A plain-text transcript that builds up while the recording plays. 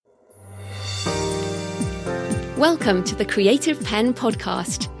Welcome to the Creative Pen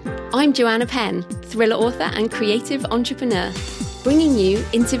podcast. I'm Joanna Penn, thriller author and creative entrepreneur, bringing you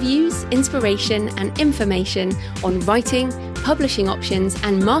interviews, inspiration and information on writing, publishing options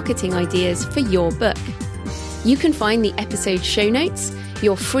and marketing ideas for your book. You can find the episode show notes,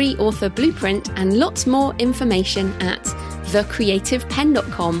 your free author blueprint and lots more information at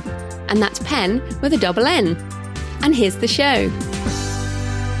thecreativepen.com, and that's pen with a double N. And here's the show.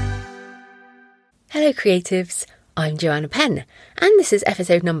 Hello creatives, I'm Joanna Penn, and this is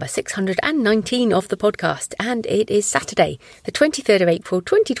episode number 619 of the podcast, and it is Saturday, the 23rd of April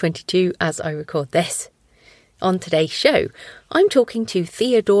 2022 as I record this. On today's show, I'm talking to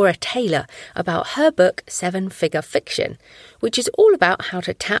Theodora Taylor about her book 7-Figure Fiction, which is all about how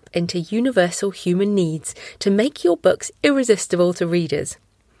to tap into universal human needs to make your books irresistible to readers.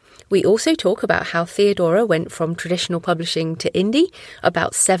 We also talk about how Theodora went from traditional publishing to indie,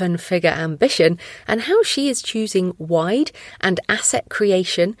 about 7-figure ambition, and how she is choosing wide and asset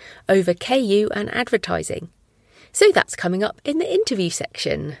creation over KU and advertising. So that's coming up in the interview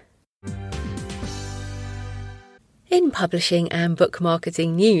section. In publishing and book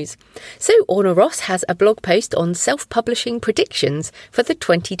marketing news. So Orna Ross has a blog post on self-publishing predictions for the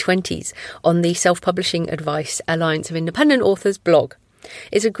 2020s on the Self-Publishing Advice Alliance of Independent Authors blog.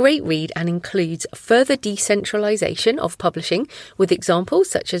 It's a great read and includes further decentralisation of publishing with examples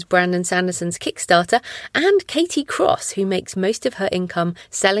such as Brandon Sanderson's Kickstarter and Katie Cross, who makes most of her income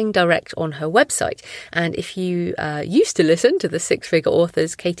selling direct on her website. And if you used to listen to the 6-Figure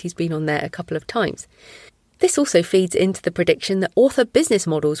Authors, Katie's been on there a couple of times. This also feeds into the prediction that author business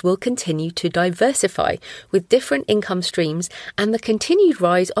models will continue to diversify with different income streams and the continued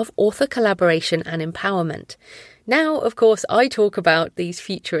rise of author collaboration and empowerment. Now, of course, I talk about these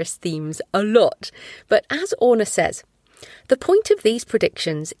futurist themes a lot, but as Orna says, the point of these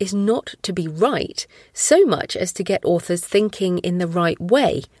predictions is not to be right so much as to get authors thinking in the right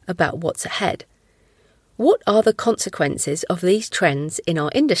way about what's ahead. What are the consequences of these trends in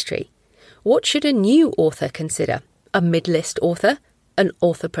our industry? What should a new author consider? A mid-list author? An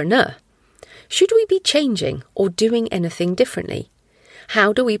authorpreneur? Should we be changing or doing anything differently?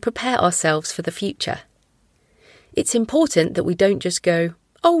 How do we prepare ourselves for the future? It's important that we don't just go,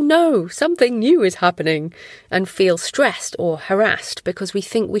 oh no, something new is happening, and feel stressed or harassed because we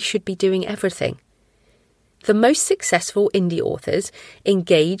think we should be doing everything. The most successful indie authors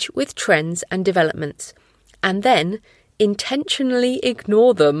engage with trends and developments, and then intentionally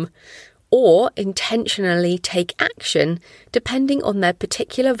ignore them, or intentionally take action depending on their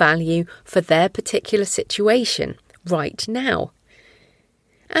particular value for their particular situation right now.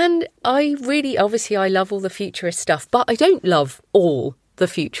 And I love all the futurist stuff, but I don't love all the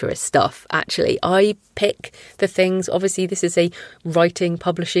futurist stuff, actually. I pick the things, obviously this is a writing,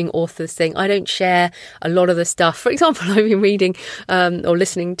 publishing, authors thing. I don't share a lot of the stuff. For example, I've been reading or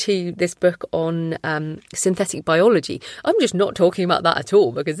listening to this book on synthetic biology. I'm just not talking about that at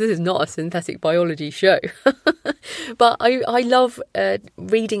all because this is not a synthetic biology show. But I love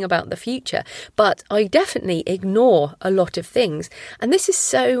reading about the future, but I definitely ignore a lot of things. And this is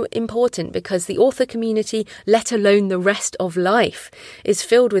so important because the author community, let alone the rest of life, is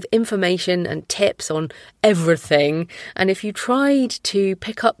filled with information and tips on everything. And if you tried to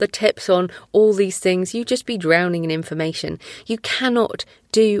pick up the tips on all these things, you'd just be drowning in information. You cannot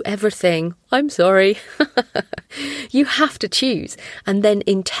do everything. I'm sorry. You have to choose and then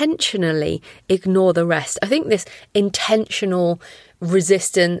intentionally ignore the rest. I think this intentional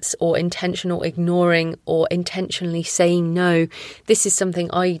resistance or intentional ignoring or intentionally saying no, this is something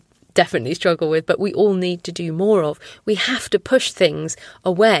I definitely struggle with, but we all need to do more of. We have to push things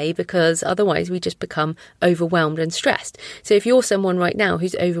away because otherwise we just become overwhelmed and stressed. So if you're someone right now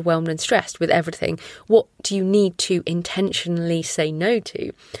who's overwhelmed and stressed with everything, what do you need to intentionally say no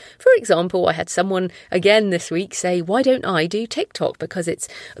to? For example, I had someone again this week say, why don't I do TikTok? Because it's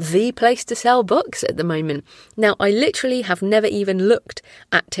the place to sell books at the moment. Now, I literally have never even looked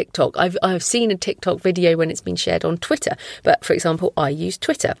at TikTok. I've seen a TikTok video when it's been shared on Twitter, but for example, I use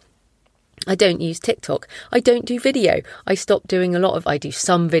Twitter. I don't use TikTok. I don't do video. I stopped doing I do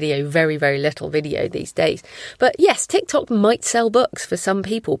some video, very, very little video these days. But yes, TikTok might sell books for some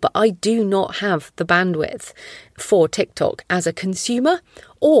people, but I do not have the bandwidth for TikTok as a consumer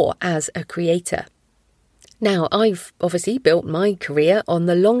or as a creator. Now, I've obviously built my career on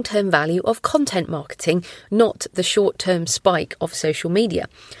the long-term value of content marketing, not the short-term spike of social media.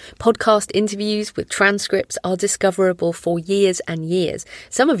 Podcast interviews with transcripts are discoverable for years and years.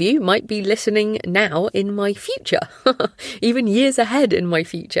 Some of you might be listening now in my future, even years ahead in my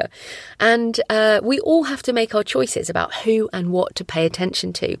future. And we all have to make our choices about who and what to pay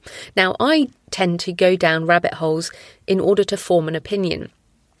attention to. Now, I tend to go down rabbit holes in order to form an opinion.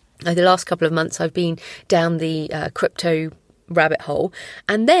 The last couple of months I've been down the crypto rabbit hole,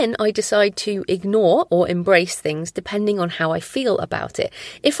 and then I decide to ignore or embrace things depending on how I feel about it.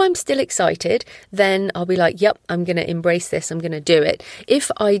 If I'm still excited, then I'll be like, yep, I'm going to embrace this, I'm going to do it. If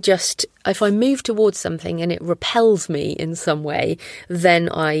I move towards something and it repels me in some way, then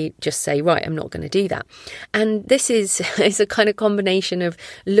I just say, right, I'm not going to do that. And this is a kind of combination of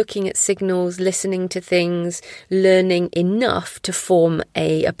looking at signals, listening to things, learning enough to form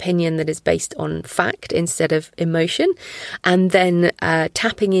an opinion that is based on fact instead of emotion, and then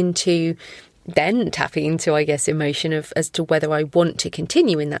tapping into, I guess, emotion as to whether I want to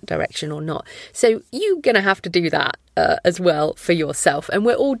continue in that direction or not. So you're going to have to do that as well for yourself. And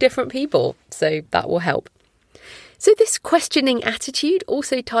we're all different people, so that will help. So this questioning attitude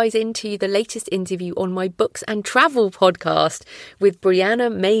also ties into the latest interview on my Books and Travel podcast with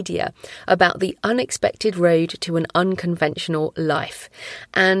Brianna Madia about the unexpected road to an unconventional life.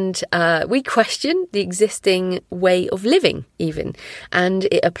 And we question the existing way of living even. And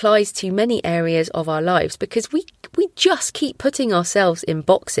it applies to many areas of our lives because we just keep putting ourselves in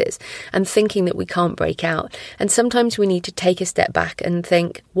boxes and thinking that we can't break out. And sometimes we need to take a step back and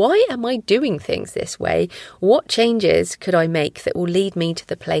think, why am I doing things this way? What changes could I make that will lead me to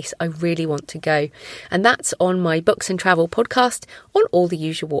the place I really want to go? And that's on my Books and Travel podcast on all the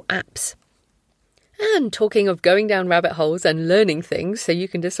usual apps. And talking of going down rabbit holes and learning things so you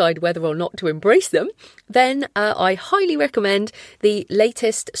can decide whether or not to embrace them, then I highly recommend the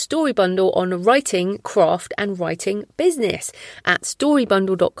latest story bundle on writing, craft and writing business at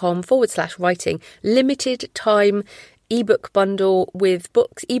storybundle.com/writing. Limited time ebook bundle with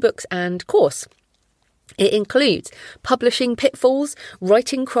books, ebooks and course. It includes publishing pitfalls,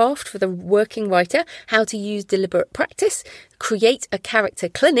 writing craft for the working writer, how to use deliberate practice, create a character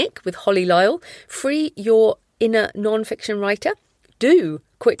clinic with Holly Lyle, free your inner non-fiction writer, do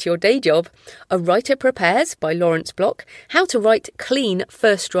quit your day job, A Writer Prepares by Lawrence Block, how to write clean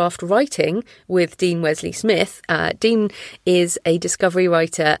first draft writing with Dean Wesley Smith. Dean is a discovery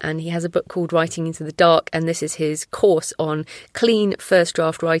writer and he has a book called Writing into the Dark, and this is his course on clean first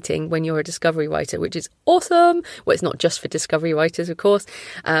draft writing when you're a discovery writer, which is awesome. Well, it's not just for discovery writers, of course,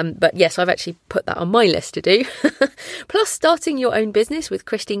 but yes, I've actually put that on my list to do. Plus starting your own business with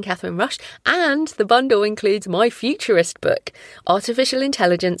Christine Catherine Rush, and the bundle includes my futurist book, Artificial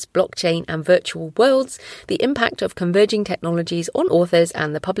Intelligence, Blockchain and Virtual Worlds, the impact of converging technologies on authors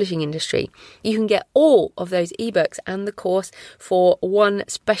and the publishing industry. You can get all of those ebooks and the course for one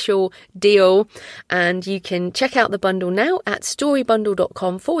special deal, and you can check out the bundle now at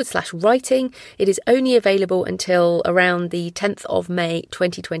storybundle.com/writing. It is only available until around the 10th of May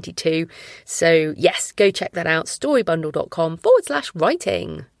 2022. So yes, go check that out,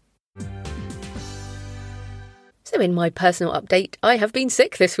 storybundle.com/writing. So in my personal update, I have been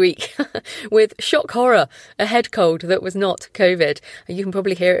sick this week with shock horror, a head cold that was not COVID. You can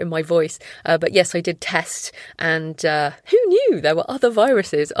probably hear it in my voice. But yes, I did test, and who knew there were other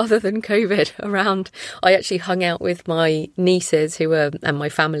viruses other than COVID around. I actually hung out with my nieces and my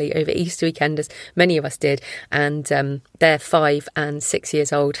family over Easter weekend, as many of us did, and they're 5 and 6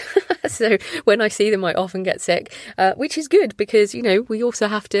 years old. So when I see them, I often get sick, which is good because, we also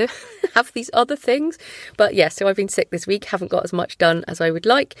have to have these other things. But yeah, so I've been sick this week, haven't got as much done as I would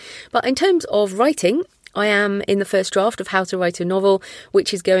like. But in terms of writing, I am in the first draft of How to Write a Novel,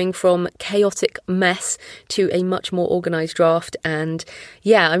 which is going from chaotic mess to a much more organised draft. And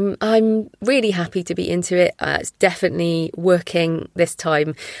yeah, I'm really happy to be into it. It's definitely working this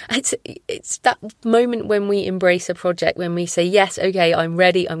time. It's that moment when we embrace a project, when we say, yes, okay, I'm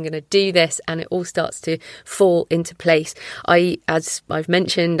ready, I'm going to do this, and it all starts to fall into place. As I've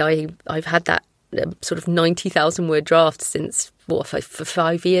mentioned, I've had that sort of 90,000 word draft since for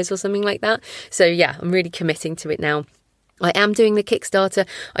 5 years or something like that. So yeah, I'm really committing to it now. I am doing the Kickstarter.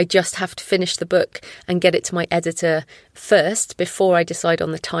 I just have to finish the book and get it to my editor first before I decide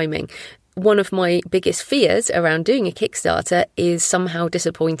on the timing. one of my biggest fears around doing a Kickstarter is somehow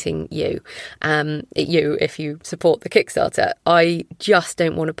disappointing you. If you support the Kickstarter. I just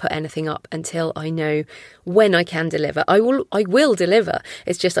don't want to put anything up until I know when I can deliver. I will deliver.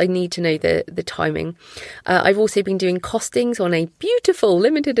 It's just I need to know the timing. I've also been doing costings on a beautiful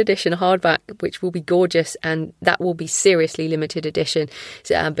limited edition hardback, which will be gorgeous, and that will be seriously limited edition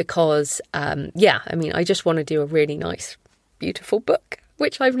because I just want to do a really nice, beautiful book,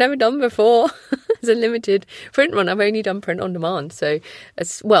 which I've never done before as a limited print run. I've only done print on demand. I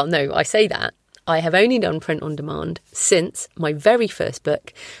say that. I have only done print on demand since my very first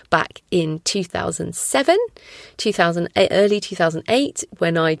book back in 2007, early 2008,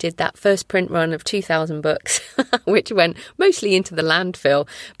 when I did that first print run of 2,000 books, which went mostly into the landfill,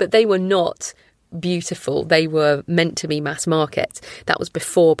 but they were not beautiful. They were meant to be mass market. That was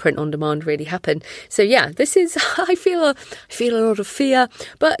before print on demand really happened. So this is, I feel a lot of fear,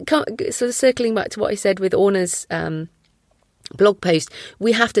 but sort of circling back to what I said with Orna's blog post,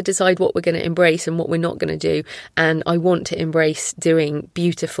 we have to decide what we're going to embrace and what we're not going to do. And I want to embrace doing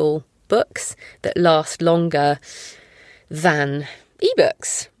beautiful books that last longer than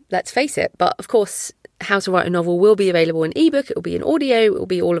ebooks. Let's face it. But of course, How to Write a Novel will be available in ebook. It will be in audio. It will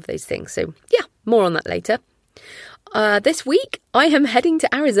be all of those things. So more on that later. This week, I am heading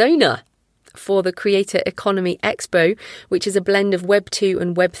to Arizona for the Creator Economy Expo, which is a blend of Web 2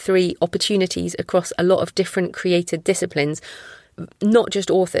 and Web 3 opportunities across a lot of different creative disciplines, not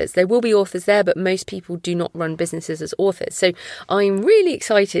just authors. There will be authors there, but most people do not run businesses as authors. So I'm really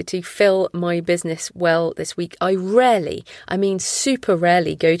excited to fill my business well this week. I super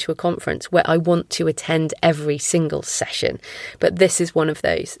rarely go to a conference where I want to attend every single session, but this is one of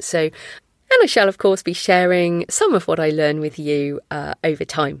those. And I shall, of course, be sharing some of what I learn with you over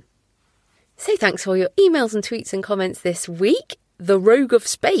time. So thanks for your emails and tweets and comments this week. The Rogue of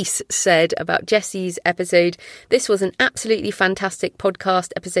Space said about Jessie's episode, "This was an absolutely fantastic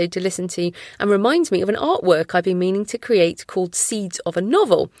podcast episode to listen to and reminds me of an artwork I've been meaning to create called Seeds of a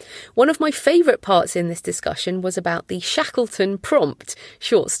Novel. One of my favourite parts in this discussion was about the Shackleton Prompt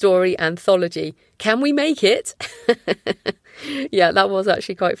short story anthology. Can we make it?" Yeah, that was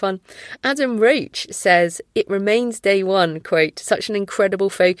actually quite fun. Adam Roach says, "It remains day one," quote, "such an incredible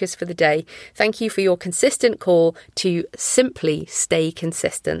focus for the day. Thank you for your consistent call to simply stay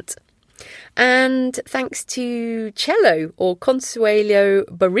consistent." And thanks to Cello or Consuelo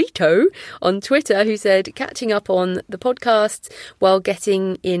Burrito on Twitter, who said, "Catching up on the podcast while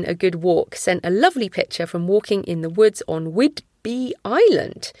getting in a good walk. Sent a lovely picture from walking in the woods on Whidbey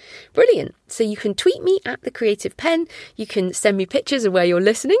Island." Brilliant. So you can tweet me at The Creative Pen. You can send me pictures of where you're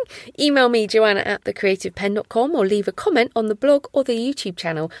listening. Email me, joanna@thecreativepen.com, or leave a comment on the blog or the YouTube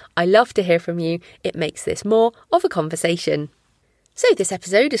channel. I love to hear from you. It makes this more of a conversation. So this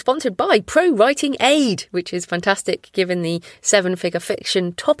episode is sponsored by Pro Writing Aid, which is fantastic given the 7-figure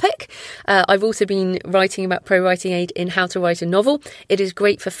fiction topic. I've also been writing about Pro Writing Aid in How to Write a Novel. It is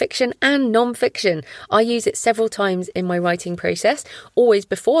great for fiction and non-fiction. I use it several times in my writing process, always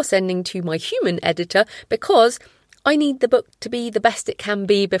before sending to my human editor, because I need the book to be the best it can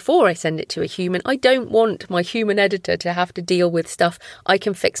be before I send it to a human. I don't want my human editor to have to deal with stuff I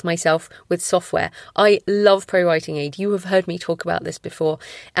can fix myself with software. I love Pro Writing Aid. You have heard me talk about this before.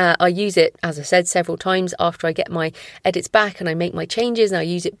 I use it, as I said, several times after I get my edits back and I make my changes, and I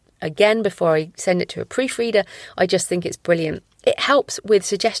use it again before I send it to a proofreader. I just think it's brilliant. It helps with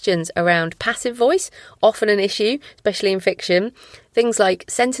suggestions around passive voice, often an issue, especially in fiction. Things like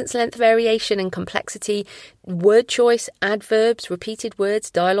sentence length variation and complexity, word choice, adverbs, repeated words,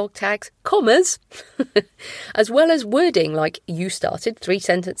 dialogue tags, commas, as well as wording like "you started 3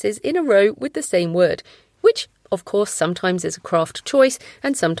 sentences in a row with the same word," which of course sometimes is a craft choice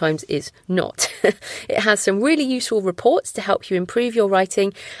and sometimes is not. It has some really useful reports to help you improve your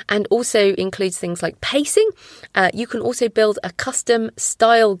writing, and also includes things like pacing. You can also build a custom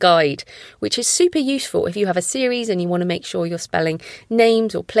style guide, which is super useful if you have a series and you want to make sure you're spelling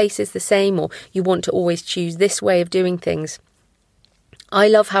names or places the same, or you want to always choose this way of doing things. I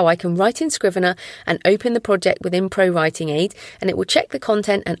love how I can write in Scrivener and open the project within Pro Writing Aid, and it will check the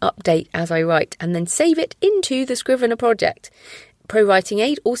content and update as I write, and then save it into the Scrivener project. Pro Writing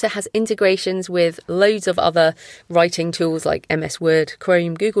Aid also has integrations with loads of other writing tools like MS Word,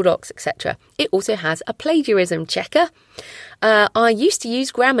 Chrome, Google Docs, etc. It also has a plagiarism checker. I used to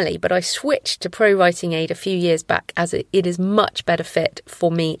use Grammarly, but I switched to Pro Writing Aid a few years back, as it is much better fit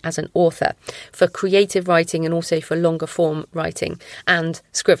for me as an author, for creative writing and also for longer form writing. And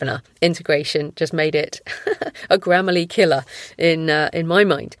Scrivener integration just made it a Grammarly killer in my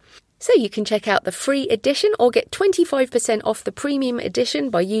mind. So you can check out the free edition or get 25% off the premium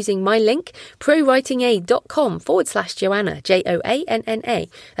edition by using my link, prowritingaid.com/Joanna, Joanna.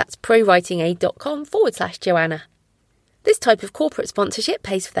 That's prowritingaid.com/Joanna. This type of corporate sponsorship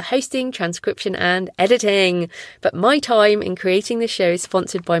pays for the hosting, transcription and editing. But my time in creating the show is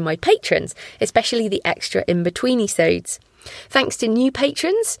sponsored by my patrons, especially the extra in-between-episodes. Thanks to new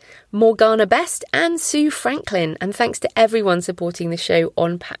patrons, Morgana Best and Sue Franklin. And thanks to everyone supporting the show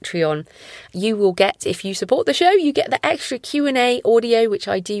on Patreon. You will get, if you support the show, you get the extra Q&A audio, which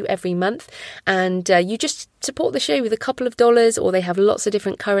I do every month. And you just support the show with a couple of dollars, or they have lots of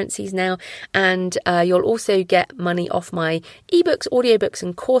different currencies now. And you'll also get money off my ebooks, audiobooks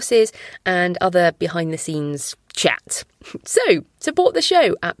and courses and other behind the scenes chat. So support the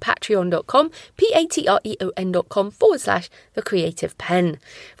show at patreon.com, patreon.com/The Creative Pen.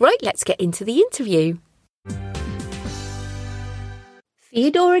 Right, let's get into the interview.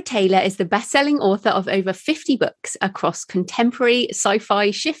 Theodora Taylor is the best-selling author of over 50 books across contemporary,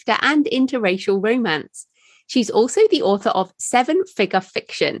 sci-fi, shifter and interracial romance. She's also the author of Seven Figure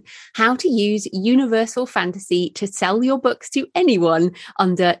Fiction, How to Use Universal Fantasy to Sell Your Books to Anyone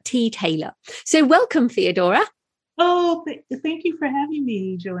under T. Taylor. So welcome, Theodora. Oh, thank you for having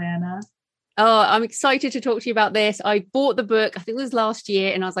me, Joanna. Oh, I'm excited to talk to you about this. I bought the book, I think it was last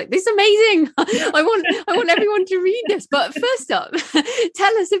year, and I was like, this is amazing. I want everyone to read this. But first up,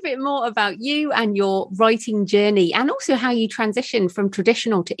 tell us a bit more about you and your writing journey, and also how you transitioned from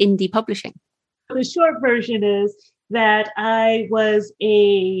traditional to indie publishing. The short version is that I was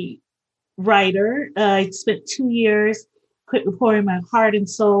a writer. I spent 2 years pouring my heart and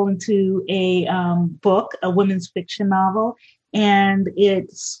soul into a book, a women's fiction novel, and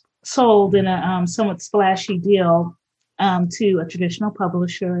it's sold in a somewhat splashy deal to a traditional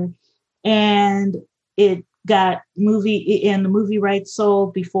publisher, and it got the movie rights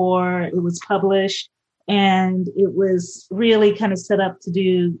sold before it was published, and it was really kind of set up to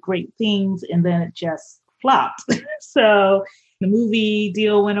do great things, and then it just flopped. So the movie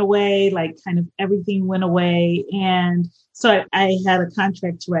deal went away, like kind of everything went away, and so I had a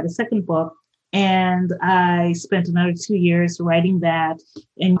contract to write a second book, and I spent another 2 years writing that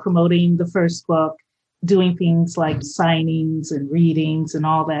and promoting the first book, doing things like signings and readings and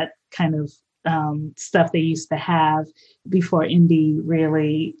all that kind of stuff they used to have before indie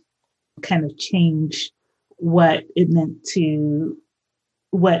really kind of changed what it meant to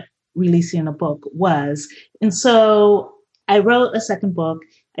what releasing a book was. And so I wrote a second book.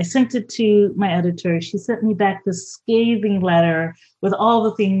 I sent it to my editor. She sent me back this scathing letter with all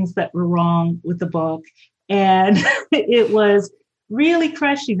the things that were wrong with the book. And it was really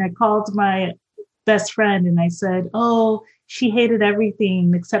crushing. I called my best friend and I said, oh, she hated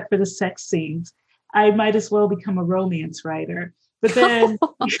everything except for the sex scenes. I might as well become a romance writer. But then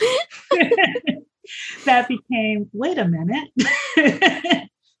that became, wait a minute.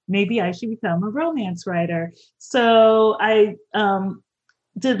 Maybe I should become a romance writer. So I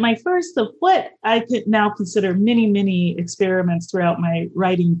did my first of what I could now consider many, many experiments throughout my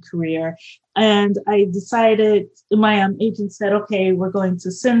writing career. And I decided, my agent said, okay, we're going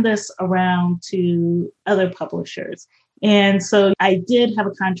to send this around to other publishers. And so I did have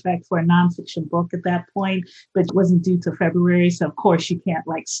a contract for a nonfiction book at that point, but it wasn't due till February. So of course you can't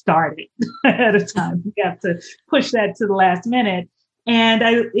like start it ahead of time. You have to push that to the last minute.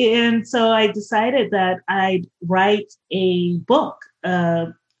 And so I decided that I'd write a book,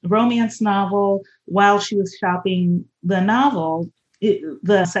 a romance novel, while she was shopping the novel,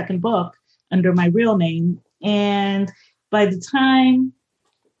 the second book, under my real name. And by the time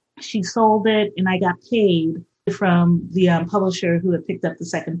she sold it and I got paid from the publisher who had picked up the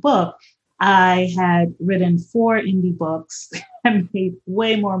second book, I had written 4 indie books and made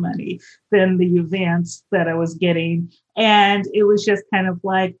way more money than the advance that I was getting. And it was just kind of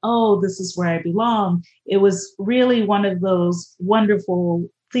like, oh, this is where I belong. It was really one of those wonderful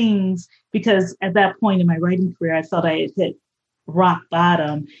things, because at that point in my writing career, I felt I had hit rock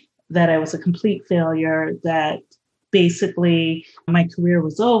bottom, that I was a complete failure, that basically my career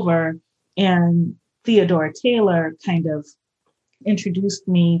was over. And Theodora Taylor kind of introduced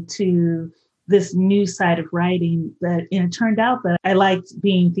me to this new side of writing, and it turned out that I liked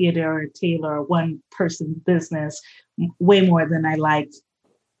being Theodora Taylor, a one-person business, way more than I liked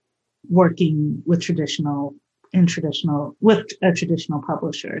working with a traditional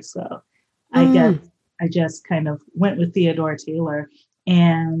publisher. So I guess I just kind of went with Theodora Taylor,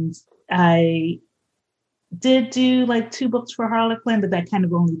 and I did do like 2 books for Harlequin, but that kind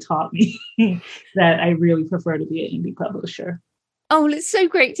of only taught me that I really prefer to be an indie publisher. Oh, well, it's so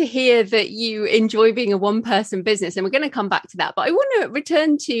great to hear that you enjoy being a one-person business, and we're going to come back to that. But I want to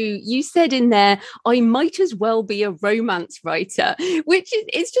return to, you said in there, I might as well be a romance writer, which is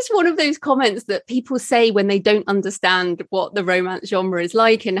it's just one of those comments that people say when they don't understand what the romance genre is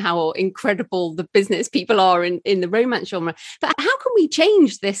like and how incredible the business people are in the romance genre. But how can we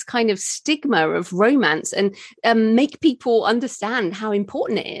change this kind of stigma of romance and make people understand how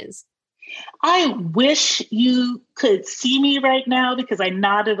important it is? I wish you could see me right now because I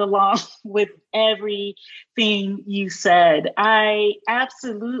nodded along with everything you said. I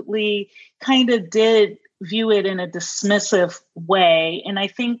absolutely kind of did view it in a dismissive way. And I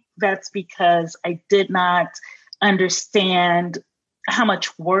think that's because I did not understand how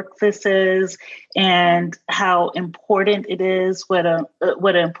much work this is and how important it is, what an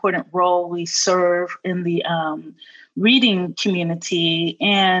important role we serve in the reading community.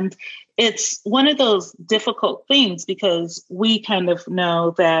 And it's one of those difficult things because we kind of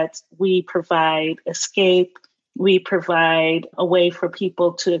know that we provide escape, we provide a way for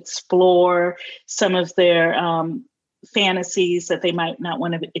people to explore some of their fantasies that they might not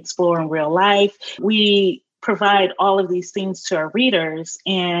want to explore in real life. We provide all of these things to our readers,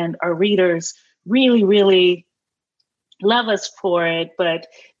 and our readers really, really love us for it. But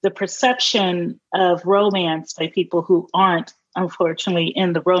the perception of romance by people who aren't, unfortunately,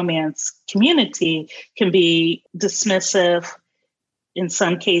 in the romance community can be dismissive, in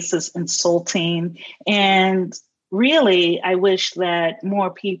some cases insulting. And really, I wish that more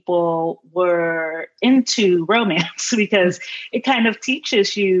people were into romance because it kind of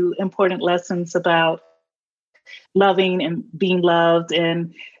teaches you important lessons about loving and being loved.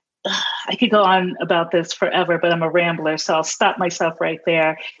 And I could go on about this forever, but I'm a rambler, so I'll stop myself right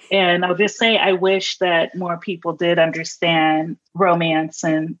there. And I'll just say I wish that more people did understand romance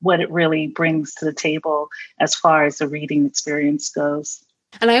and what it really brings to the table as far as the reading experience goes.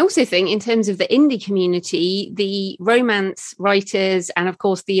 And I also think in terms of the indie community, the romance writers and, of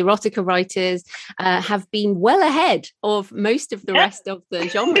course, the erotica writers have been well ahead of most of the rest of the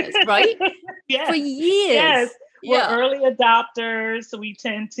genres, right? Yes. For years. Yes. We're early adopters. So we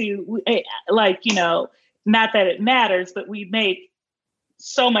tend to, not that it matters, but we make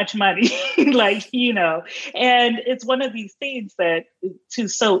so much money, and it's one of these things that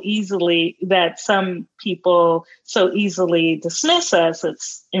some people so easily dismiss us.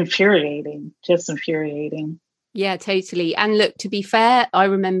 It's infuriating, just infuriating. Yeah, totally. And look, to be fair, I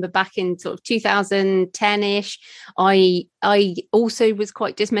remember back in sort of 2010-ish, I also was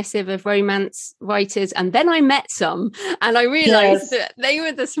quite dismissive of romance writers. And then I met some and I realized that they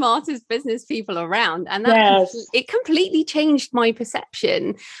were the smartest business people around. And that it completely changed my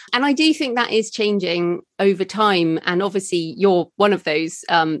perception. And I do think that is changing over time. And obviously, you're one of those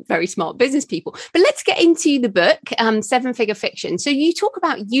very smart business people. But let's get into the book, Seven Figure Fiction. So you talk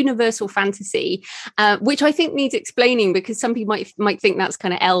about universal fantasy, which I think needs explaining because some people might think that's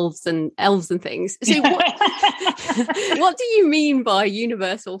kind of elves and things. So what do you mean by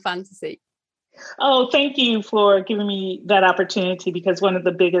universal fantasy? Oh, thank you for giving me that opportunity, because one of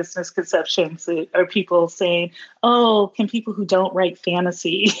the biggest misconceptions are people saying, oh, can people who don't write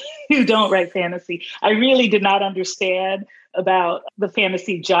fantasy, I really did not understand about the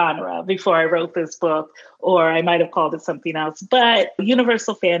fantasy genre before I wrote this book, or I might have called it something else. But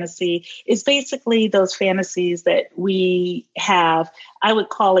universal fantasy is basically those fantasies that we have. I would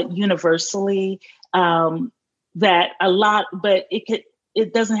call it universally, that a lot, but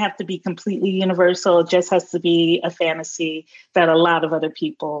it doesn't have to be completely universal. It just has to be a fantasy that a lot of other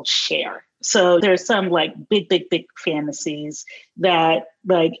people share. So there's some like big fantasies that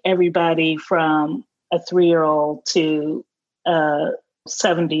like everybody from a 3-year-old to a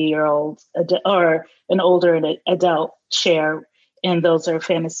 70-year-old or an older adult share. And those are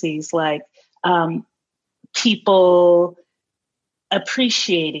fantasies like people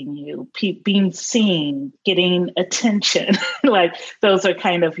appreciating you, being seen, getting attention. Like those are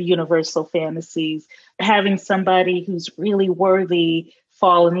kind of universal fantasies. Having somebody who's really worthy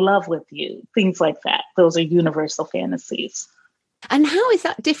fall in love with you, things like that. Those are universal fantasies. And how is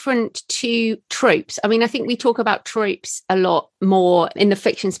that different to tropes? I mean, I think we talk about tropes a lot more in the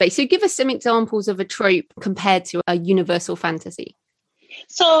fiction space. So give us some examples of a trope compared to a universal fantasy.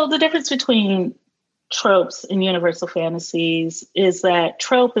 So the difference between tropes and universal fantasies is that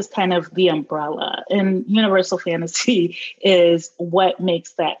trope is kind of the umbrella, and universal fantasy is what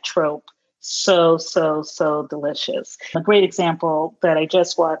makes that trope so delicious. A great example that I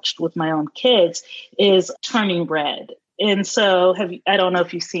just watched with my own kids is Turning Red. And so I don't know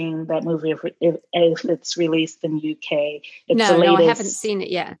if you've seen that movie, if it's released in UK. It's no, I haven't seen it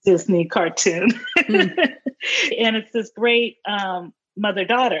yet. Disney cartoon. And it's this great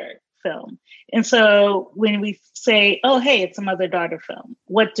mother-daughter film. And so when we say, oh, hey, it's a mother-daughter film,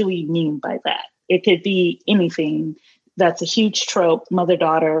 what do we mean by that? It could be anything. That's a huge trope,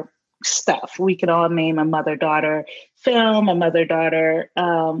 mother-daughter stuff. We could all name a mother-daughter film, a mother-daughter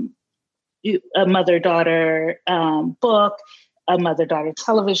book, a mother-daughter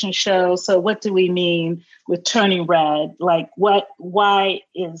television show. So what do we mean with Turning Red? Like what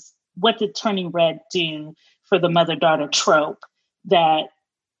did Turning Red do for the mother-daughter trope that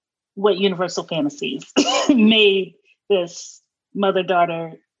what Universal Fantasies made this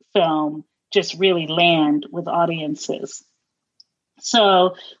mother-daughter film just really land with audiences?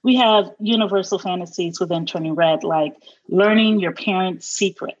 So we have Universal Fantasies within Turning Red, like learning your parents'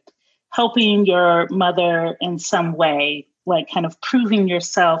 secret, helping your mother in some way, like kind of proving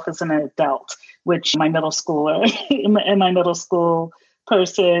yourself as an adult, which my middle schooler and my middle school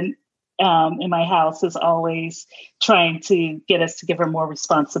person in my house is always trying to get us to give her more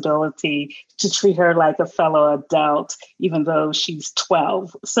responsibility, to treat her like a fellow adult, even though she's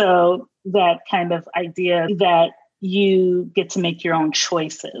 12. So that kind of idea that you get to make your own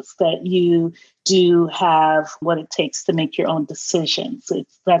choices, that you do have what it takes to make your own decisions.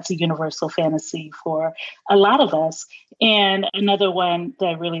 That's a universal fantasy for a lot of us. And another one that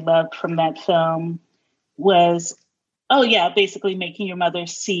I really loved from that film was, basically making your mother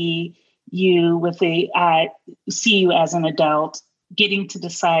see you see you as an adult, getting to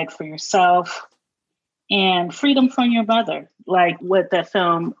decide for yourself, and freedom from your mother. Like what that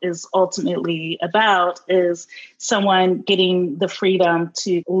film is ultimately about is someone getting the freedom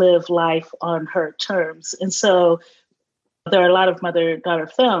to live life on her terms. And so there are a lot of mother-daughter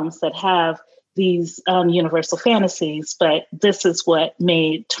films that have these universal fantasies, but this is what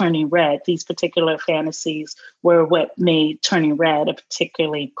made Turning Red. These particular fantasies were what made Turning Red a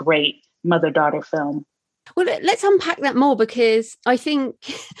particularly great mother-daughter film. Well, let's unpack that more, because I think,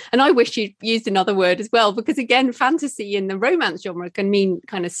 and I wish you'd used another word as well, because again, fantasy in the romance genre can mean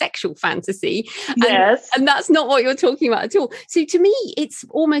kind of sexual fantasy. Yes. And that's not what you're talking about at all. So to me, it's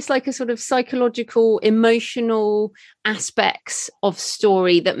almost like a sort of psychological, emotional aspects of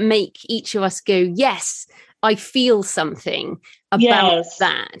story that make each of us go, yes, I feel something about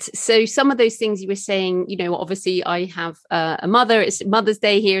that. So some of those things you were saying, obviously I have a mother. It's Mother's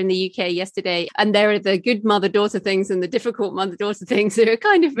Day here in the UK yesterday, and there are the good mother-daughter things and the difficult mother-daughter things that are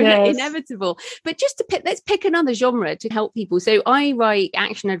kind of inevitable. But just let's pick another genre to help people. So I write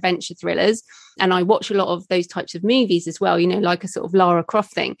action adventure thrillers, and I watch a lot of those types of movies as well, like a sort of Lara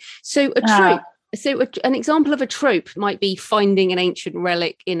Croft thing. So a trope. So an example of a trope might be finding an ancient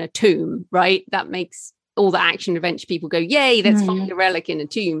relic in a tomb, right? That makes all the action adventure people go, yay, let's find a relic in a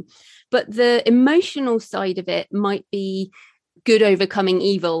tomb. But the emotional side of it might be good overcoming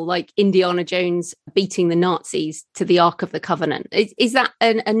evil, like Indiana Jones beating the Nazis to the Ark of the Covenant. Is that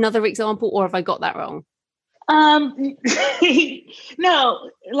another example, or have I got that wrong? No,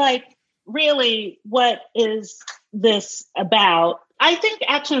 like really, what is this about? I think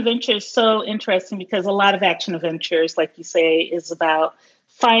action adventure is so interesting because a lot of action adventures, like you say, is about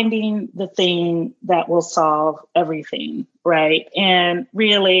finding the thing that will solve everything, right? And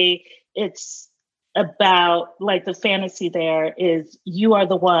really, it's about, like, the fantasy there is you are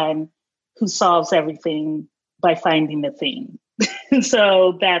the one who solves everything by finding the thing.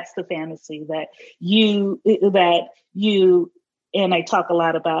 So that's the fantasy that you, and I talk a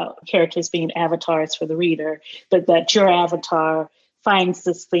lot about characters being avatars for the reader, but that your avatar finds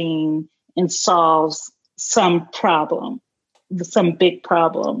this thing and solves some problem, some big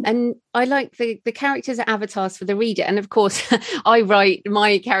problem. And I like the characters are avatars for the reader. And of course, I write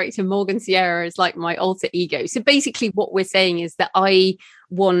my character, Morgan Sierra, as like my alter ego. So basically what we're saying is that I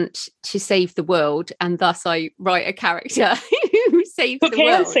want to save the world, and thus I write a character who saves the world.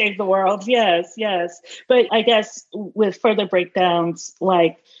 Who can save the world, yes. But I guess with further breakdowns,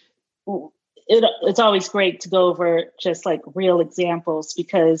 like it's always great to go over just like real examples,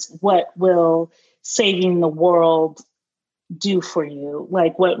 because what will saving the world do for you?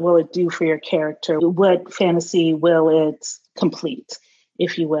 Like, what will it do for your character? What fantasy will it complete,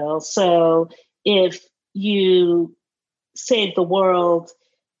 if you will? So if you save the world,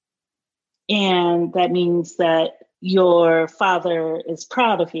 and that means that your father is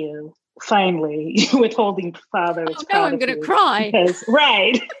proud of you, finally, withholding father is proud I'm going to cry. Because,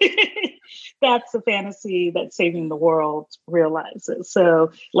 right. That's the fantasy that saving the world realizes.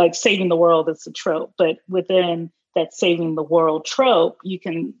 So, like, saving the world is a trope, but within that saving the world trope, you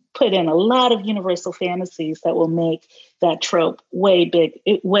can put in a lot of universal fantasies that will make that trope way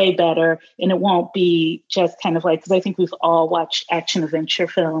better. And it won't be just kind of like, because I think we've all watched action adventure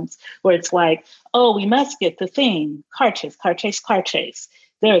films where it's like, oh, we must get the thing, car chase, car chase, car chase.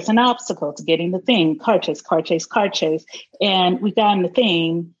 There's an obstacle to getting the thing, car chase, car chase, car chase. And we got in the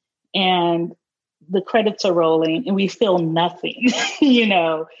thing and the credits are rolling and we feel nothing,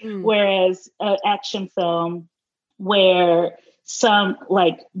 whereas an action film where some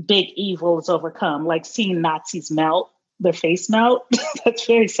like big evil is overcome, like seeing Nazis melt, their face melt, that's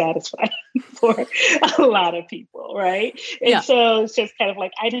very satisfying for a lot of people, right? And so it's just kind of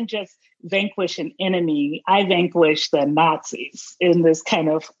like, I didn't just vanquish an enemy, I vanquished the Nazis in this kind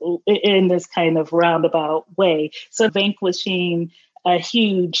of roundabout way. So vanquishing a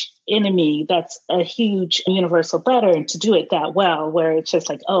huge enemy, that's a huge universal better, and to do it that well, where it's just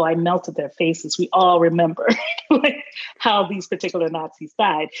like, oh, I melted their faces. We all remember like how these particular Nazis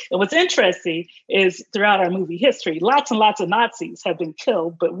died. And what's interesting is throughout our movie history, lots and lots of Nazis have been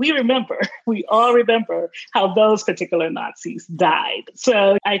killed, but we all remember how those particular Nazis died.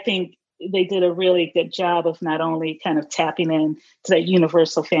 So I think they did a really good job of not only kind of tapping in to that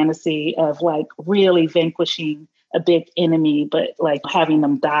universal fantasy of like really vanquishing a big enemy, but like having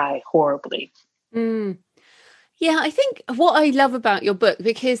them die horribly. Yeah, I think what I love about your book,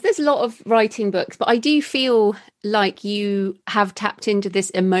 because there's a lot of writing books, but I do feel like you have tapped into this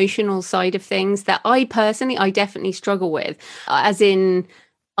emotional side of things that I definitely struggle with, as in,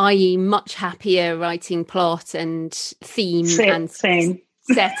 i.e. much happier writing plot and theme and setting.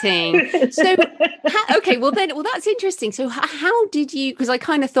 So, that's interesting. So how did you, because I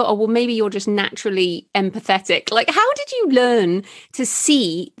kind of thought, oh, well, maybe you're just naturally empathetic. Like, how did you learn to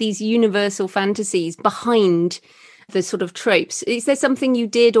see these universal fantasies behind the sort of tropes? Is there something you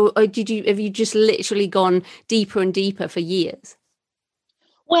did, or have you just literally gone deeper and deeper for years?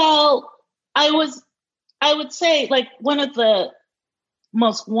 Well, I would say like one of the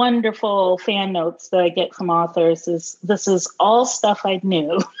most wonderful fan notes that I get from authors is, this is all stuff I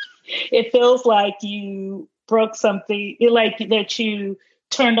knew. It feels like you broke something, like that you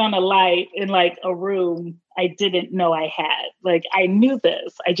turned on a light in like a room I didn't know I had. Like I knew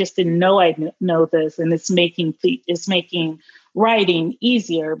this, I just didn't know I know this. And it's making writing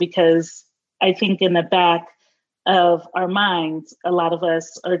easier, because I think in the back of our minds, a lot of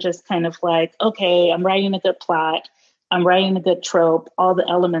us are just kind of like, okay, I'm writing a good plot, I'm writing a good trope, all the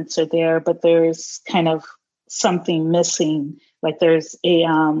elements are there, but there's kind of something missing. Like there's a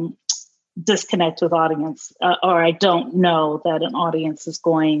disconnect with audience, or I don't know that an audience is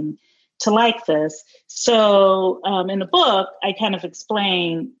going to like this. So in the book, I kind of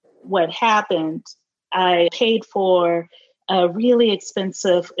explain what happened. I paid for a really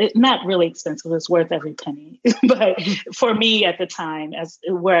expensive, not really expensive, it was worth every penny. But for me at the time, as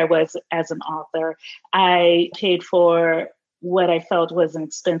where I was as an author, I paid for what I felt was an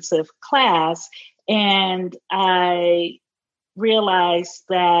expensive class. And I realized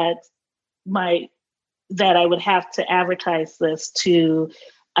that I would have to advertise this to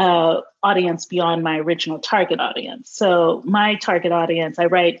audience beyond my original target audience. So my target audience, I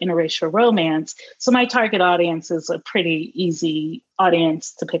write interracial romance. So my target audience is a pretty easy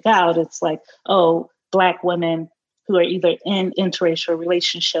audience to pick out. It's like, oh, Black women who are either in interracial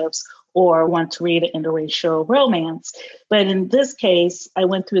relationships or want to read an interracial romance. But in this case, I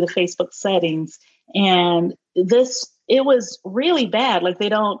went through the Facebook settings, and it was really bad. Like they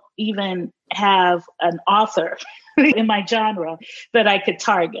don't even have an author in my genre that I could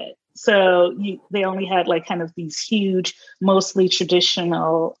target. So they only had like kind of these huge, mostly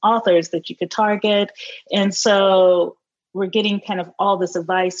traditional authors that you could target. And so we're getting kind of all this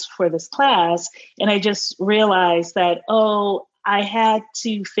advice for this class. And I just realized that, I had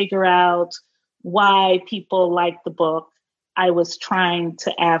to figure out why people liked the book I was trying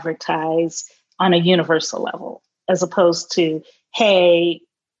to advertise on a universal level, as opposed to, hey,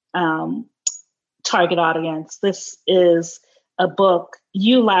 target audience, this is a book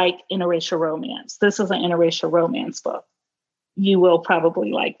you like interracial romance. This is an interracial romance book. You will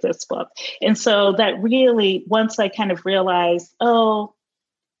probably like this book. And so that really, once I kind of realized,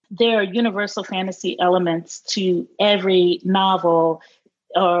 there are universal fantasy elements to every novel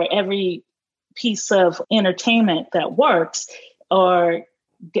or every piece of entertainment that works or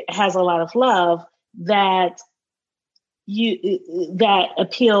has a lot of love, that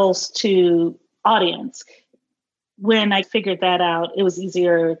appeals to audience. When I figured that out, it was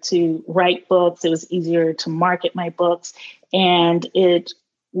easier to write books. It was easier to market my books, and it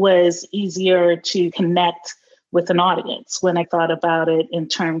was easier to connect with an audience when I thought about it in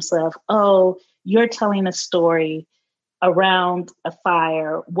terms of, you're telling a story around a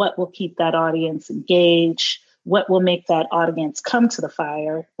fire, what will keep that audience engaged? What will make that audience come to the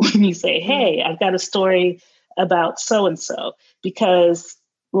fire when you say, hey, I've got a story about so-and-so? Because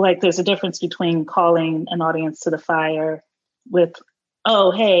like there's a difference between calling an audience to the fire with,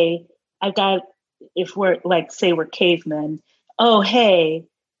 oh, hey, I've got, if we're like, say we're cavemen, oh, hey,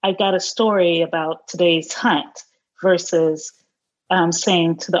 I've got a story about today's hunt, versus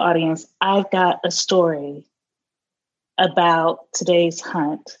saying to the audience, I've got a story about today's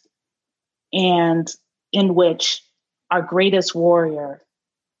hunt, and in which our greatest warrior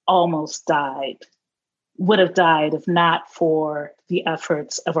almost died, would have died if not for the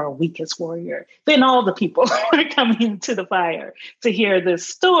efforts of our weakest warrior. Then all the people are coming to the fire to hear this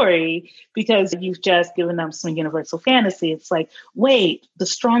story because you've just given them some universal fantasy. It's like, wait, the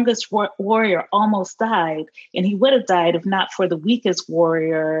strongest warrior almost died, and he would have died if not for the weakest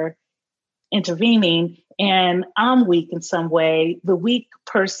warrior intervening, and I'm weak in some way. The weak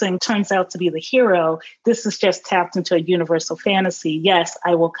person turns out to be the hero. This is just tapped into a universal fantasy. Yes,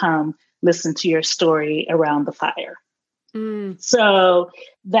 I will come listen to your story around the fire. So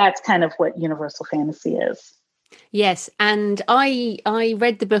that's kind of what universal fantasy is. Yes, and I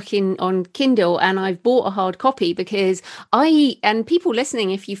read the book on Kindle, and I've bought a hard copy because and people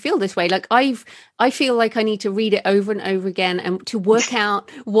listening, if you feel this way, like I feel like I need to read it over and over again and to work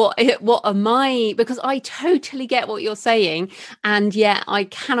out what am I, because I totally get what you're saying, and yet I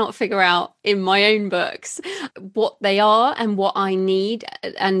cannot figure out in my own books what they are and what I need,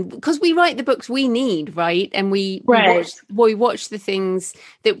 and because we write the books we need, right? And we watch the things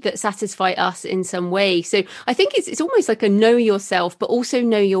that satisfy us in some way. So I think it's almost like a know yourself, but also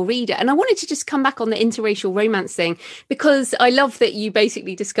know your reader. And I wanted to just come back on the interracial romance thing, because I love that you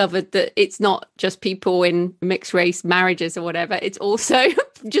basically discovered that it's not just people in mixed race marriages or whatever. It's also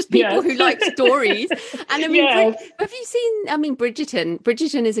just people who like stories. And I mean, have you seen, Bridgerton?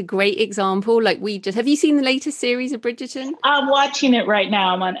 Bridgerton is a great example. Like have you seen the latest series of Bridgerton? I'm watching it right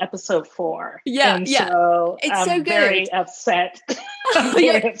now. I'm on episode 4. So it's so good. Very upset. I'm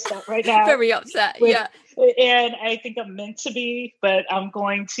very upset right now. Very upset. And I think I'm meant to be, but I'm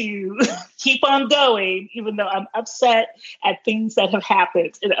going to keep on going, even though I'm upset at things that have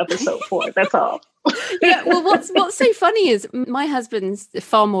happened in episode 4. That's all. Well, what's so funny is my husband's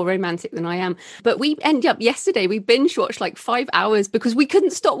far more romantic than I am, but we ended up yesterday, we binge watched like 5 hours because we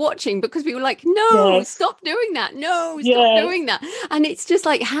couldn't stop watching, because we were like, stop doing that, stop doing that. And it's just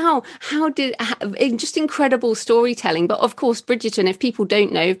like just incredible storytelling. But of course, Bridgerton, if people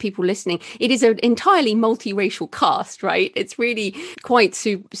don't know, if people listening, it is an entirely multiracial cast, right? It's really quite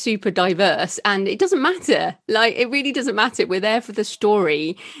super diverse, and it doesn't matter, like it really doesn't matter. We're there for the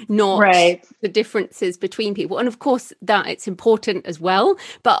story, not the differences between people. And of course that it's important as well,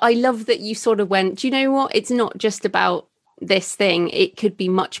 but I love that you sort of went, do you know what, it's not just about this thing, it could be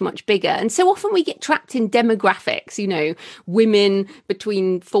much, much bigger. And so often we get trapped in demographics, women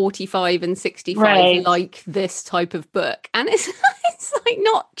between 45 and 65 like this type of book, and it's like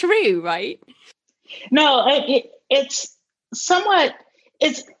not true, right? No, it's somewhat,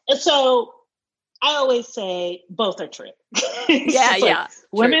 so I always say both are true.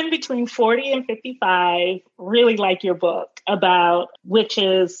 Women between 40 and 55 really like your book about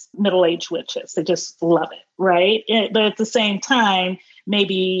witches, middle-aged witches. They just love it, right? But at the same time,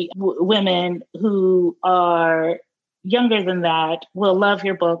 maybe women who are younger than that will love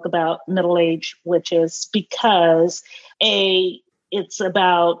your book about middle-aged witches because it's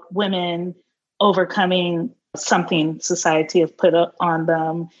about women overcoming something society have put up on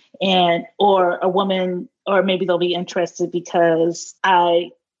them, or a woman, or maybe they'll be interested because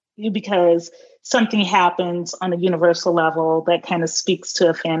something happens on a universal level that kind of speaks to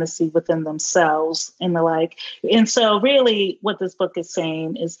a fantasy within themselves and the like. And so really what this book is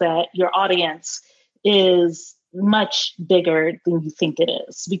saying is that your audience is much bigger than you think it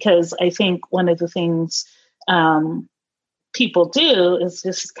is, because I think one of the things people do is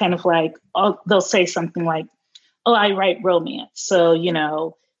just kind of like, they'll say something like, oh, I write romance.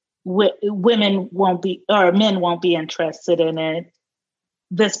 So, women won't be, or men won't be interested in it.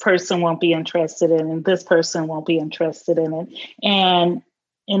 This person won't be interested in it. And this person won't be interested in it. And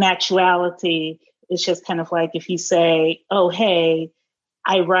in actuality, it's just kind of like if you say, oh, hey,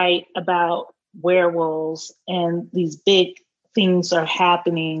 I write about werewolves and these big things are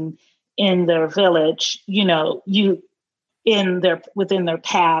happening in their village, within their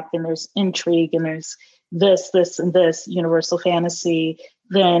pack, and there's intrigue, and there's this and this universal fantasy,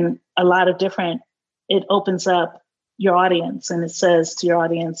 then it opens up your audience, and it says to your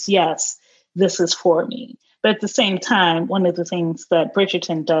audience, yes, this is for me. But at the same time, one of the things that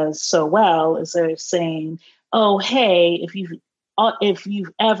Bridgerton does so well is they're saying, oh, hey, if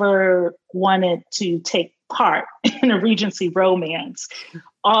you've ever wanted to take part in a Regency romance,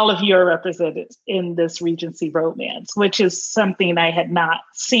 all of you are represented in this Regency romance, which is something I had not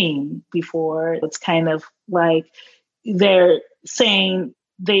seen before. It's kind of like they're saying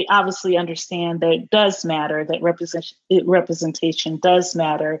they obviously understand that it does matter, that representation does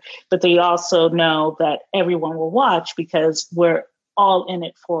matter, but they also know that everyone will watch because we're all in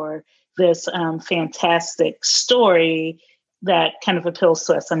it for this fantastic story that kind of appeals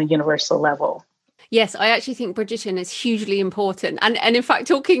to us on a universal level. Yes, I actually think Bridgerton is hugely important. And in fact,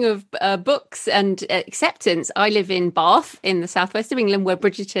 talking of books and acceptance, I live in Bath in the southwest of England where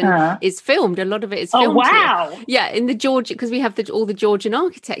Bridgerton is filmed. A lot of it is filmed wow. here. Yeah, in the Georgia, because we have all the Georgian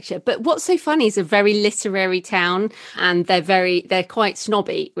architecture. But what's so funny is a very literary town, and they're quite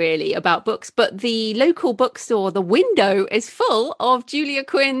snobby, really, about books. But the local bookstore, the window, is full of Julia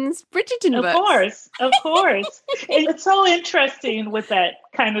Quinn's Bridgerton books. Of course. It's so interesting with that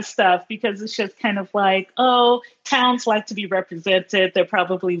kind of stuff because it's just kind of like, oh, towns like to be represented. They're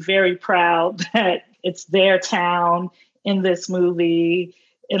probably very proud that it's their town in this movie.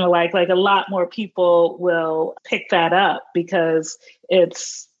 And like a lot more people will pick that up because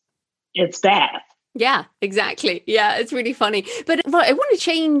it's that. Yeah, exactly. Yeah, it's really funny. But right, I want to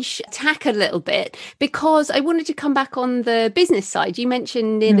change tack a little bit because I wanted to come back on the business side. You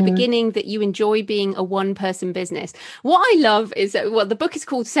mentioned near the beginning that you enjoy being a one-person business. What I love is that, well, the book is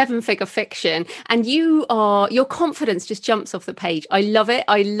called Seven Figure Fiction, and your confidence just jumps off the page. I love it.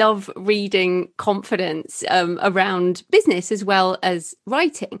 I love reading confidence around business as well as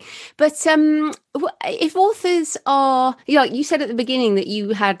writing. But if authors are, you said at the beginning that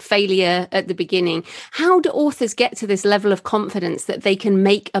you had failure at the beginning. How do authors get to this level of confidence that they can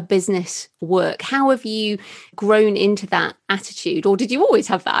make a business work? How have you grown into that attitude, or did you always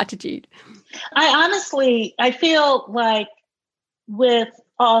have that attitude? I feel like with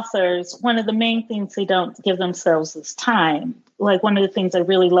authors, one of the main things they don't give themselves is time. Like one of the things I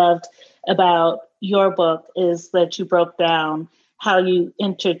really loved about your book is that you broke down how you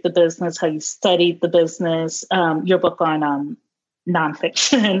entered the business, how you studied the business, your book on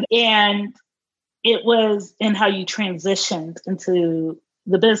nonfiction, and it was in how you transitioned into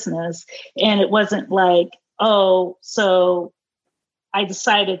the business. And it wasn't like, oh, so I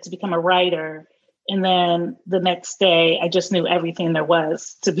decided to become a writer, and then the next day I just knew everything there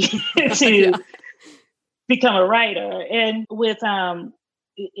was to be to become a writer. And with they're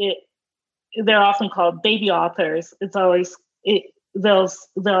often called baby authors. It's always they'll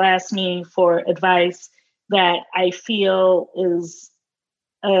ask me for advice that I feel is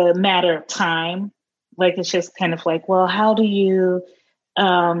a matter of time. Like it's just kind of like, well, how do you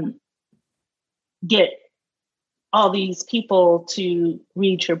get all these people to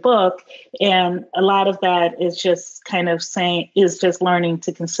read your book? And a lot of that is just kind of just learning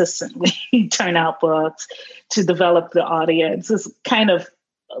to consistently turn out books, to develop the audience. It's kind of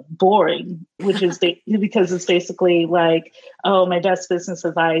boring, which is because it's basically like, oh, my best business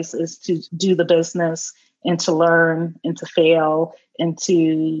advice is to do the business and to learn and to fail and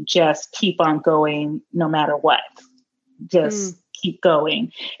to just keep on going no matter what. Just keep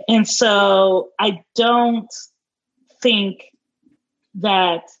going. And so I don't think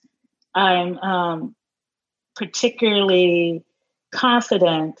that I'm particularly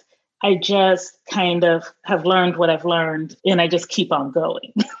confident. I just kind of have learned what I've learned and I just keep on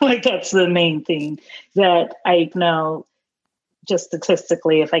going. Like that's the main thing that I know. Just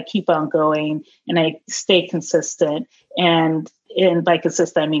statistically, if I keep on going and I stay consistent, and by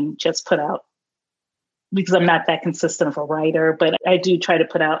consistent, I mean just put out, because I'm not that consistent of a writer, but I do try to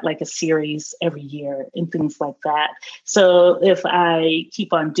put out like a series every year and things like that. So if I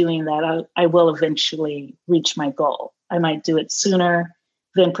keep on doing that, I will eventually reach my goal. I might do it sooner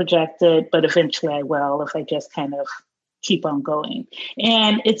than projected, but eventually I will if I just kind of keep on going.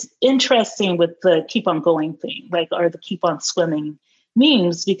 And it's interesting with the keep on going thing, or the keep on swimming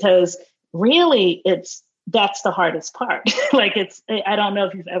memes, because really that's the hardest part. I don't know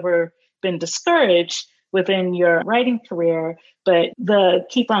if you've ever been discouraged within your writing career, but the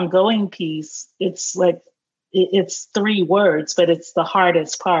keep on going piece, it's 3 words, but it's the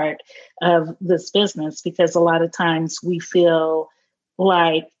hardest part of this business, because a lot of times we feel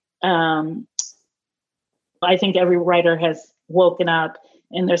like, I think every writer has woken up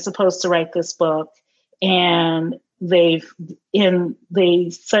and they're supposed to write this book, and they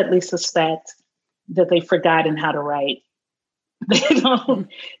suddenly suspect that they've forgotten how to write.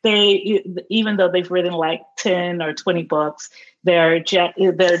 Even though they've written like 10 or 20 books, they're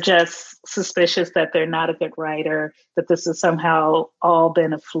just suspicious that they're not a good writer, that this has somehow all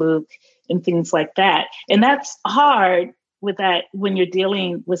been a fluke and things like that. And that's hard with that when you're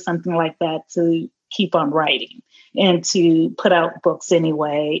dealing with something like that, to keep on writing and to put out books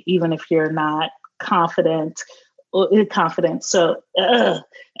anyway, even if you're not confident. So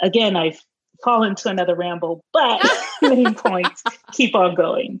again, I've fallen into another ramble, but main points, keep on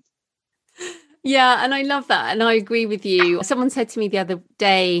going. Yeah, and I love that. And I agree with you. Someone said to me the other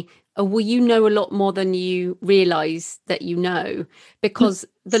day, oh, well, you know a lot more than you realize that you know, because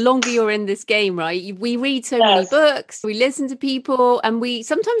the longer you're in this game, right? We read so many books, we listen to people, and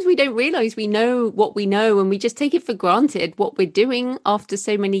sometimes we don't realize we know what we know, and we just take it for granted what we're doing after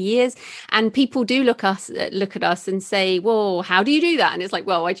so many years. And people do look at us and say, well, how do you do that? And it's like,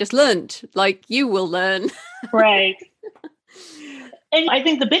 well, I just learned, like you will learn. Right. And I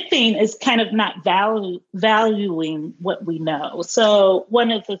think the big thing is kind of not valuing what we know. So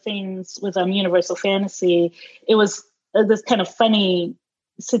one of the things with Universal Fantasy, it was this kind of funny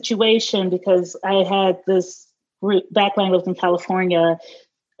situation because I had this group, back when I lived in California,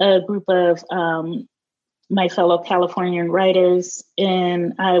 a group of my fellow Californian writers,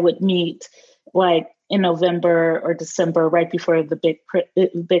 and I would meet like in November or December, right before the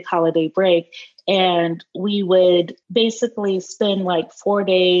big holiday break. And we would basically spend like 4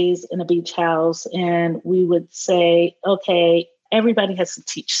 days in a beach house, and we would say, okay, everybody has to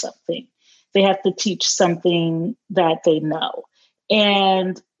teach something. They have to teach something that they know.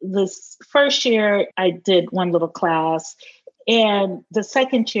 And this first year I did one little class. And the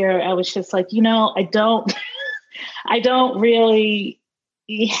second year I was just like, I don't really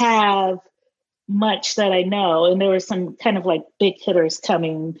have much that I know. And there were some kind of like big hitters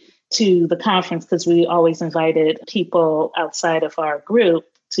coming to the conference because we always invited people outside of our group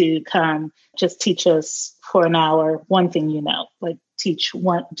to come just teach us for an hour, one thing, like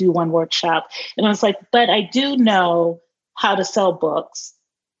do one workshop. And I was like, but I do know how to sell books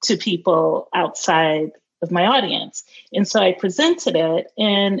to people outside of my audience. And so I presented it,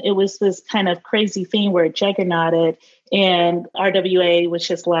 and it was this kind of crazy thing where it juggernauted, and RWA was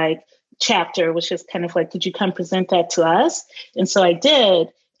just like, chapter was just kind of like, could you come present that to us? And so I did.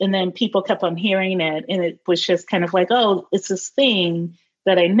 And then people kept on hearing it. And it was just kind of like, oh, it's this thing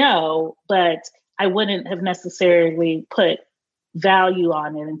that I know, but I wouldn't have necessarily put value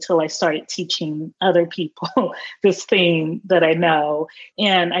on it until I started teaching other people this thing that I know.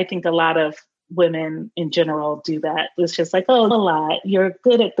 And I think a lot of women in general do that. It's just like, oh, a lot. You're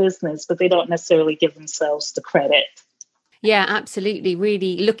good at business, but they don't necessarily give themselves the credit. Yeah, absolutely.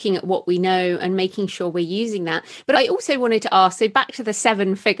 Really looking at what we know and making sure we're using that. But I also wanted to ask, so back to the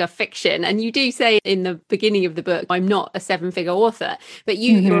 7-figure fiction, and you do say in the beginning of the book, I'm not a 7-figure author, but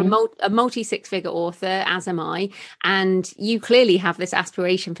you're a multi-6-figure author, as am I. And you clearly have this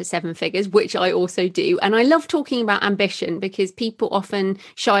aspiration for 7 figures, which I also do. And I love talking about ambition because people often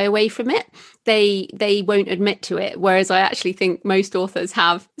shy away from it. They won't admit to it. Whereas I actually think most authors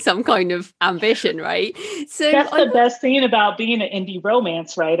have some kind of ambition, right? So that's the best thing about being an indie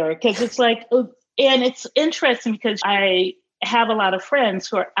romance writer, because it's like, and it's interesting because I have a lot of friends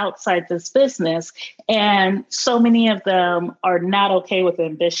who are outside this business, and so many of them are not okay with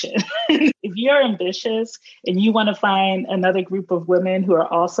ambition. If you're ambitious and you want to find another group of women who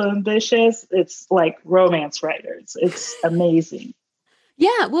are also ambitious, it's like romance writers. It's amazing.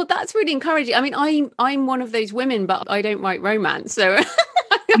 Yeah, well, that's really encouraging. I mean, I'm one of those women, but I don't write romance, so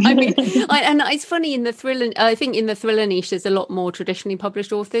I mean, and it's funny in the thriller. I think in the thriller niche, there's a lot more traditionally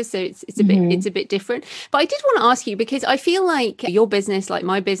published authors, so it's a bit different. But I did want to ask you, because I feel like your business, like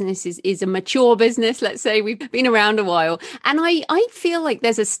my business, is a mature business. Let's say we've been around a while, and I feel like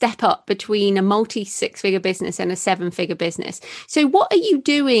there's a step up between a multi-6-figure business and a 7-figure business. So, what are you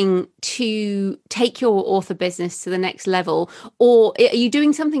doing to take your author business to the next level, or are you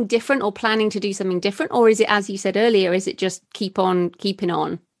doing something different, or planning to do something different, or is it, as you said earlier, is it just keep on keeping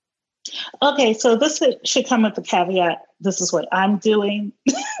on? Okay, so this should come with the caveat. This is what I'm doing.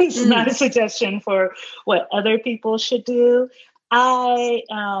 It's not a suggestion for what other people should do. I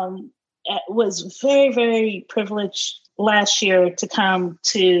was very, very privileged last year to come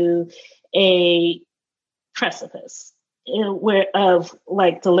to a precipice of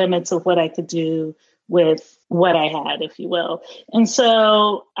like the limits of what I could do with what I had, if you will. And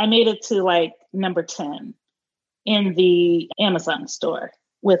so I made it to like number 10 in the Amazon store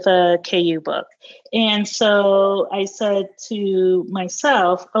with a KU book. And so I said to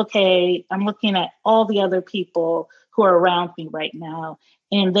myself, okay, I'm looking at all the other people who are around me right now,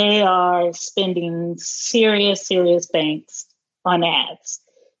 and they are spending serious banks on ads.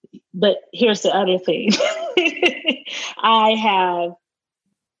 But here's the other thing. I have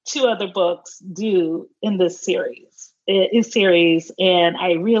 2 other books due in this series, and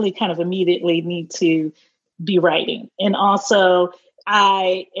I really kind of immediately need to be writing. And also,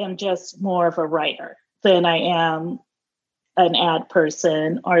 I am just more of a writer than I am an ad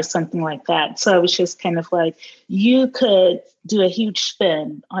person or something like that. So it was just kind of like, you could do a huge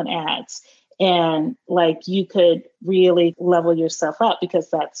spin on ads and like you could really level yourself up, because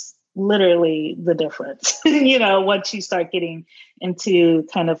that's literally the difference. Once you start getting into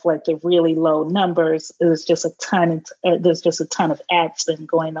kind of like the really low numbers, there's just a ton of ad spend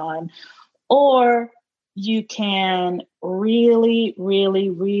going on. Or you can really, really,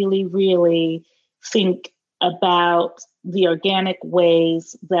 really, really think about the organic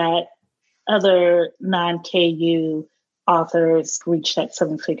ways that other non-KU authors reach that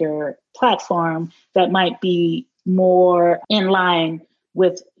 7-figure platform that might be more in line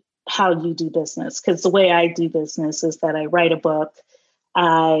with how you do business. Because the way I do business is that I write a book,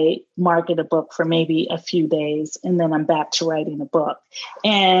 I market a book for maybe a few days, and then I'm back to writing a book.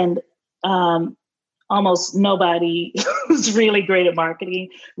 And almost nobody who's really great at marketing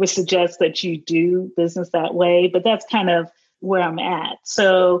would suggest that you do business that way, but that's kind of where I'm at.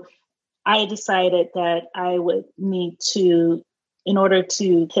 So I decided that I would need to, in order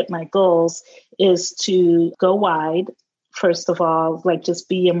to hit my goals, is to go wide. First of all, like just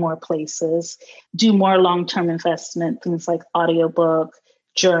be in more places, do more long-term investment, things like audiobook,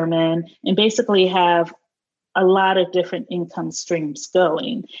 German, and basically have a lot of different income streams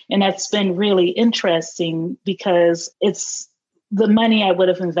going. And that's been really interesting because it's the money I would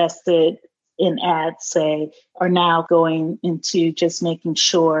have invested in ads, say, are now going into just making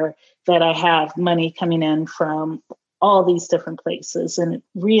sure that I have money coming in from all these different places. And it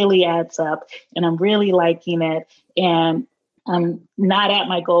really adds up, and I'm really liking it. And I'm not at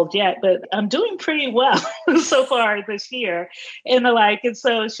my goals yet, but I'm doing pretty well so far this year. And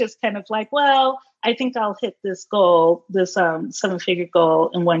so it's just kind of like, well, I think I'll hit this goal, this 7-figure goal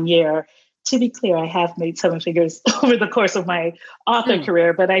in 1 year. To be clear, I have made 7 figures over the course of my author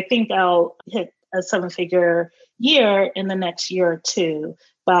career, but I think I'll hit a 7-figure year in the next year or two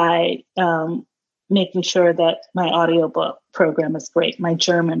by making sure that my audiobook program is great, my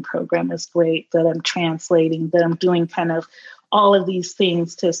German program is great, that I'm translating, that I'm doing kind of all of these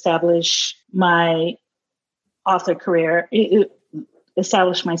things to establish my author career,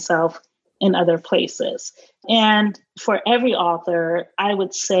 establish myself in other places. And for every author, I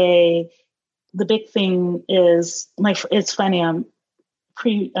would say the big thing is it's funny,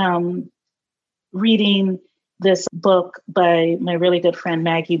 I'm reading this book by my really good friend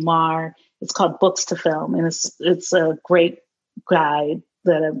Maggie Marr. It's called Books to Film, and it's a great guide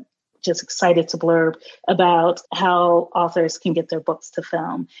that I'm just excited to blurb about how authors can get their books to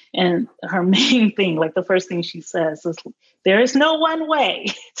film. And her main thing, like the first thing she says is, there is no one way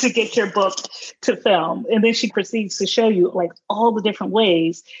to get your book to film. And then she proceeds to show you like all the different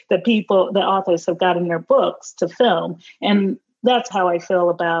ways that the authors have gotten their books to film. And that's how I feel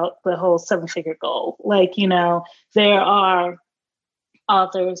about the whole 7-figure goal. Like, there are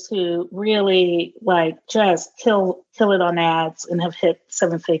authors who really like just kill it on ads and have hit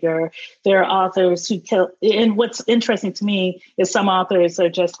 7-figure. There are authors who kill. And what's interesting to me is some authors are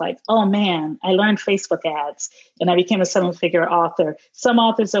just like, oh man, I learned Facebook ads and I became a 7-figure author. Some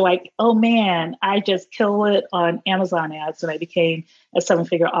authors are like, oh man, I just kill it on Amazon ads and I became a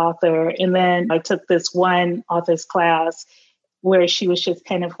 7-figure author. And then I took this one author's class where she was just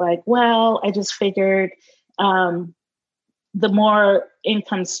kind of like, well, I just figured, the more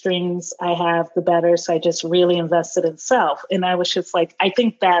income streams I have, the better. So I just really invested in self. And I was just like, I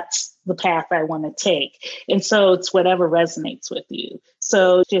think that's the path I want to take. And so it's whatever resonates with you.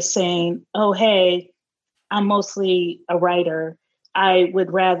 So just saying, oh, hey, I'm mostly a writer. I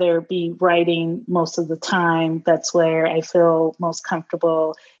would rather be writing most of the time. That's where I feel most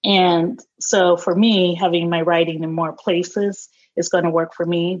comfortable. And so for me, having my writing in more places is going to work for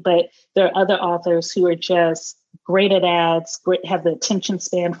me. But there are other authors who are just great at ads, have the attention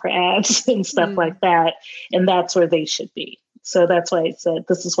span for ads and stuff like that. And that's where they should be. So that's why I said,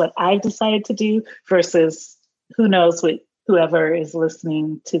 this is what I decided to do versus who knows what whoever is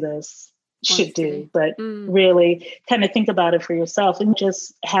listening to this should do. But really kind of think about it for yourself and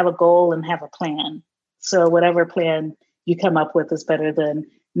just have a goal and have a plan. So whatever plan you come up with is better than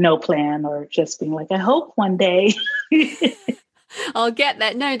no plan or just being like, I hope one day. I'll get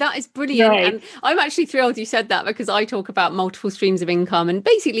that. No, that is brilliant. Right. And I'm actually thrilled you said that, because I talk about multiple streams of income. And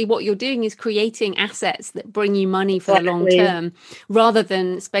basically what you're doing is creating assets that bring you money for the long term, rather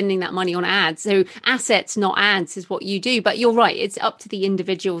than spending that money on ads. So assets, not ads, is what you do. But you're right, it's up to the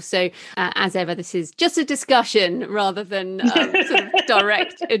individual. So as ever, this is just a discussion rather than sort of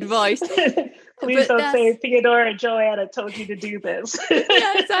direct advice. Please don't say Theodora and Joanna told you to do this.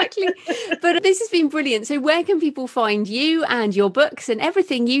 Yeah, exactly. But this has been brilliant. So where can people find you and your books and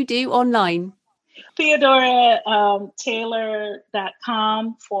everything you do online?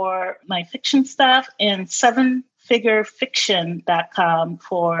 TheodoraTaylor.com for my fiction stuff, and sevenfigurefiction.com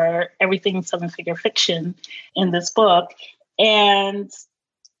for everything seven figure fiction in this book. And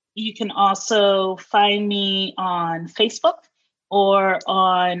you can also find me on Facebook or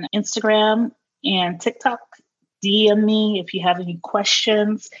on Instagram and TikTok. DM me if you have any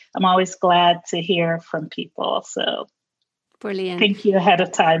questions. I'm always glad to hear from people. So brilliant. Thank you ahead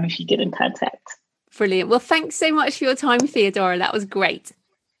of time if you get in contact. Brilliant. Well, thanks so much for your time, Theodora. That was great.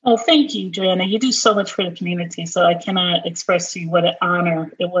 Oh, thank you, Joanna. You do so much for the community. So I cannot express to you what an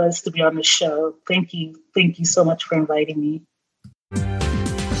honor it was to be on the show. Thank you. Thank you so much for inviting me.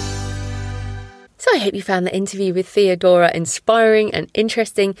 So I hope you found the interview with Theodora inspiring and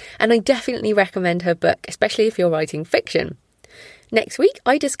interesting, and I definitely recommend her book, especially if you're writing fiction. Next week,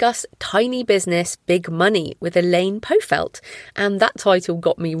 I discuss Tiny Business, Big Money with Elaine Pofelt, and that title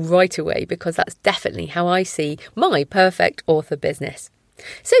got me right away because that's definitely how I see my perfect author business.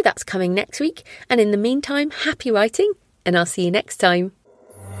 So that's coming next week, and in the meantime, happy writing, and I'll see you next time.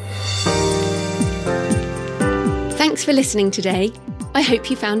 Thanks for listening today. I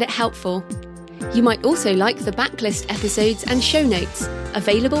hope you found it helpful. You might also like the backlist episodes and show notes,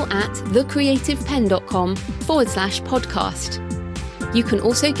 available at thecreativepen.com/podcast. You can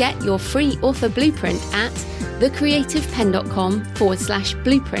also get your free author blueprint at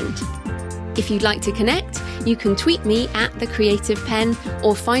thecreativepen.com/blueprint. If you'd like to connect, you can tweet me at The Creative Pen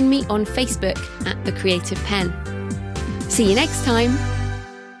or find me on Facebook at The Creative Pen. See you next time.